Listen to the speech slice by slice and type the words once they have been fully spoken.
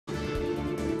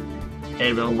Hey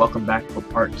everyone, welcome back for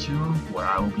part 2, where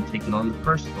I will be taking on the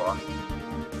first boss.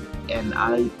 And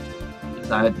I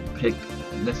decided to pick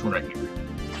this one right here,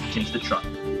 Chase the Truck.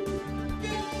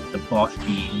 The boss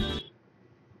being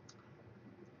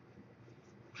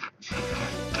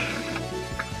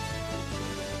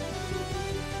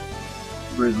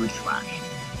Grizzly Slash.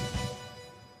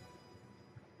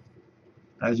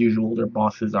 As usual, their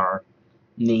bosses are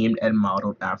named and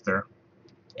modeled after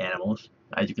animals.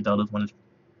 As you can tell, this one is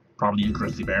probably a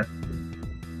grizzly bear.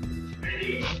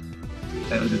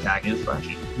 And his attack is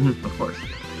slashing, of course.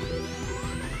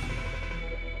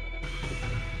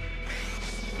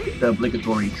 The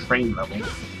obligatory train level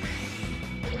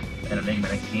in an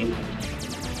Enigmatic game,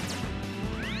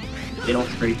 they don't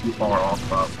stray too far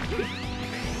off of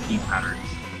these patterns.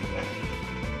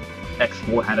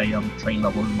 X4 had a train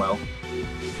level as well.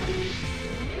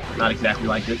 Not exactly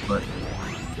like this, but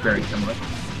very similar.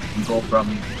 You go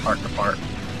from part to part.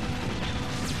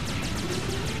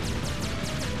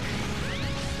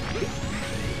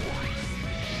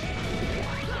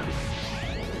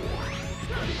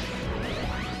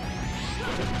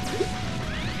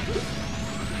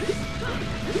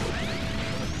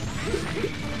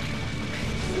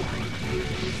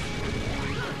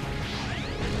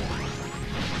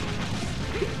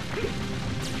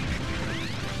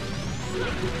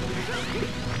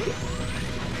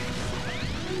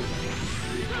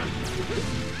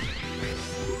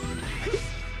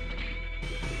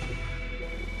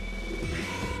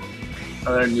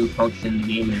 Another new function in the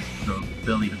game is the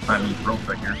ability to climb these ropes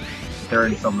right here. They're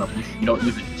in some levels. You don't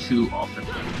use it too often,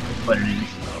 but it is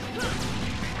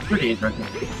pretty interesting.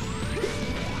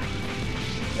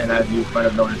 And as you might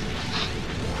have noticed,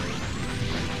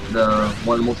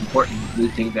 one of the most important new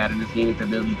things added in this game is the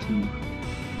ability to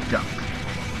duck.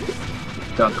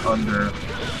 Duck under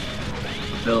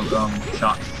build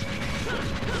shots.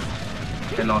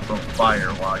 And also fire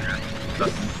while you're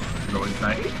ducking. It's always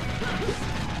nice.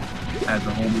 Adds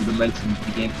a whole new dimension to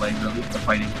the gameplay, really, the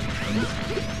fighting. Really.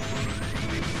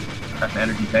 That's the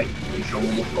energy tank. You should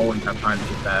almost always have time to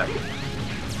get that.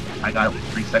 I got it with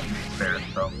 3 seconds to spare,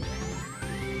 so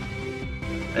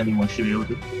anyone should be able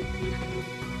to.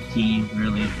 He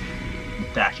really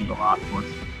dashes a lot, of course.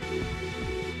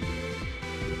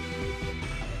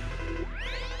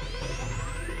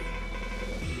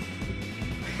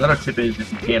 Another tip is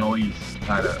if you can't always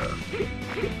kind of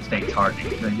stay charging,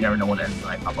 because you never know when enemies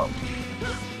might pop up.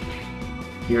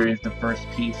 Here is the first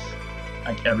piece,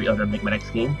 like every other Megaman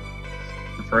game,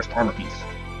 the first armor piece.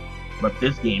 But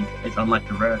this game is unlike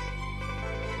the rest,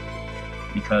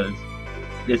 because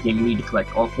this game you need to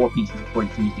collect all 4 pieces before you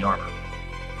can use the armor.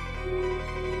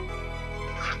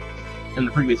 In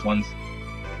the previous ones,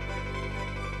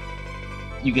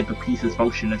 you get the pieces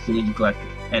function as soon as you collect it,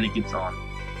 and it gets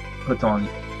put on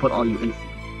you instantly,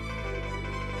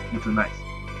 which is nice,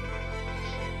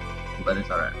 but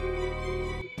it's alright.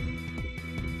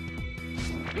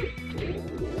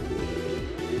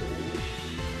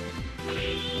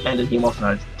 And the game also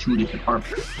has 2 different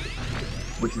armors,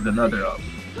 which is another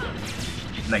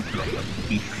nice little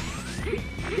feature.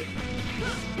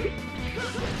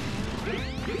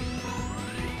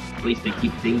 At least they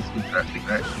keep things interesting,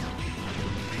 right?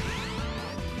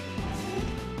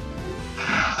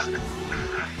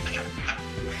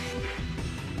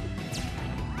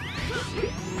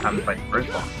 Time to fight the first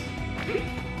boss.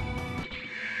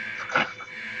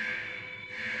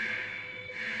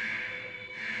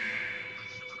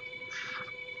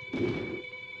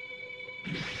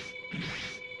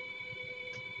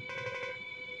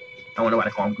 I wonder why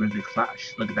they call him Grizzly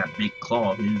Slash. Look at that big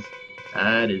claw.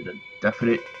 That is a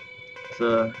definite. It's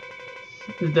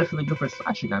definitely good for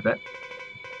slashing, I bet.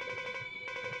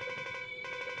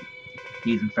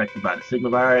 He's infected by the Sigma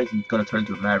virus. He's gonna turn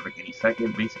into a maverick any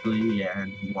second, basically,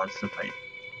 and he wants to fight.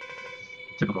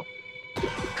 Typical.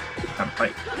 Time to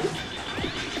fight.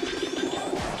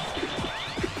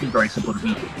 He's very simple to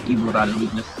beat, even without his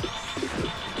weakness.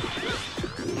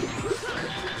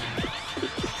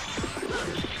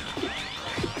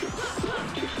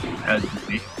 As you can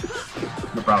see,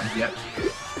 no problems yet.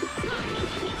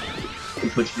 He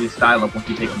switches his style up once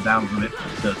you take him down a bit,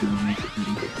 so he makes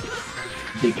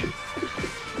it digging.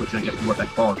 Which I guess is what that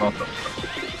claw is also.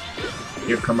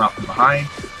 Here come out from behind,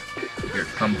 here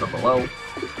come from below,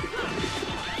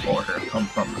 or here come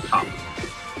from the top.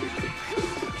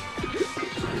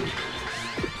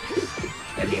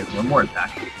 And he has one more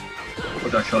attack,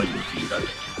 which I'll show you if he does it.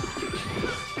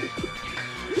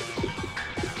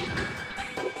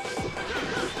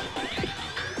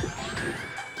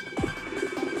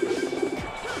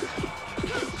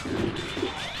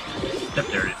 Yep,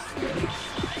 there it is.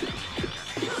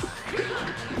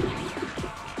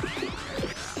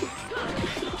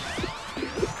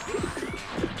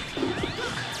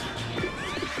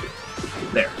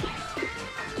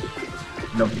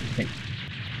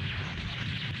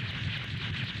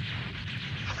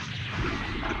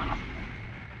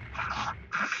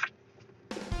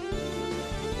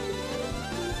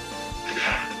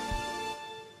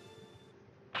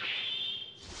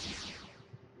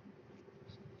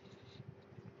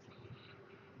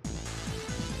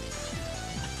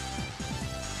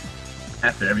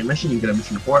 After every mission, you get a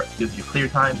mission report, gives you clear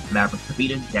time, Mavericks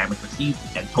defeated, damage received,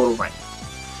 and total rank.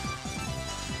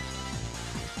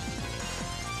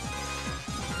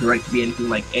 The rank could be anything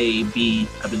like A, B,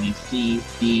 I believe C,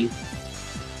 D,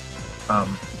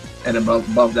 and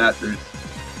above that there's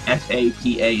S, A,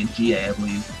 P, A, and G, A, I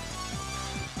believe.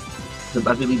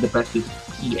 I believe the best is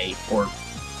PA or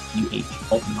UH,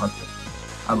 Ultimate Hunter.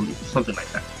 I believe, something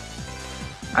like that.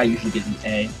 I usually get an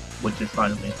A, which is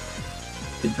fine with me.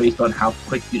 It's based on how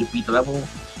quick you defeat the level,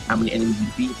 how many enemies you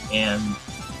defeat, and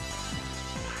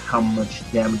how much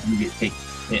damage you get hit.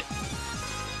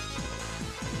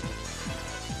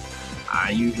 I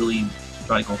usually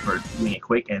try to go for doing it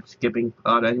quick and skipping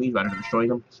a lot of enemies rather than destroying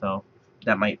them, so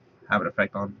that might have an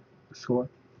effect on the score.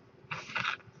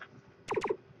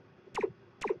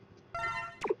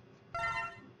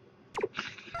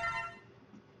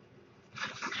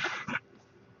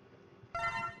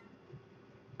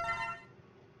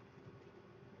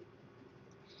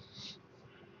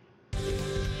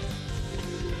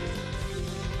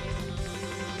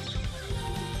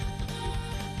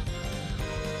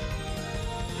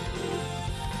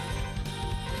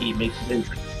 He makes his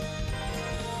entrance.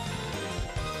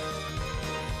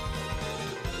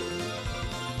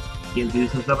 He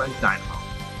introduces himself as Dynamo.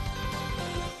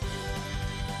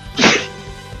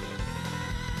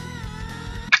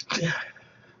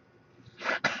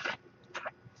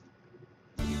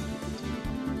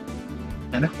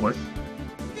 And of course,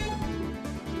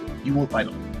 you will fight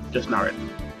him, just not it.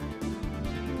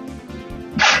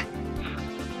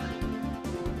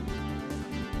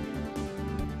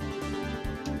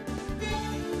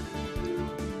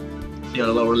 See on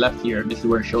the lower left here, this is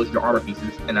where it shows your armor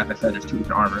pieces, and as I said, there's two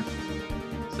different armors.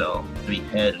 So, the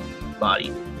head,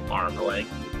 body, arm, the leg.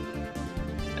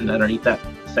 And then underneath that,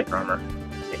 second armor.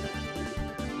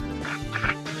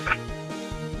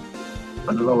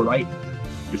 On the lower right,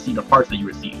 you see the parts that you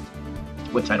received,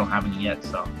 which I don't have any yet,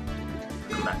 so I'll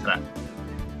come back to that.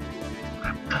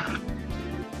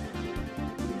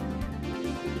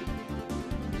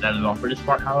 That is all for this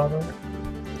part, however.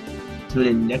 Tune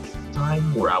in next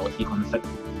time where I will take on the second.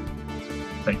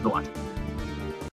 Thanks for watching.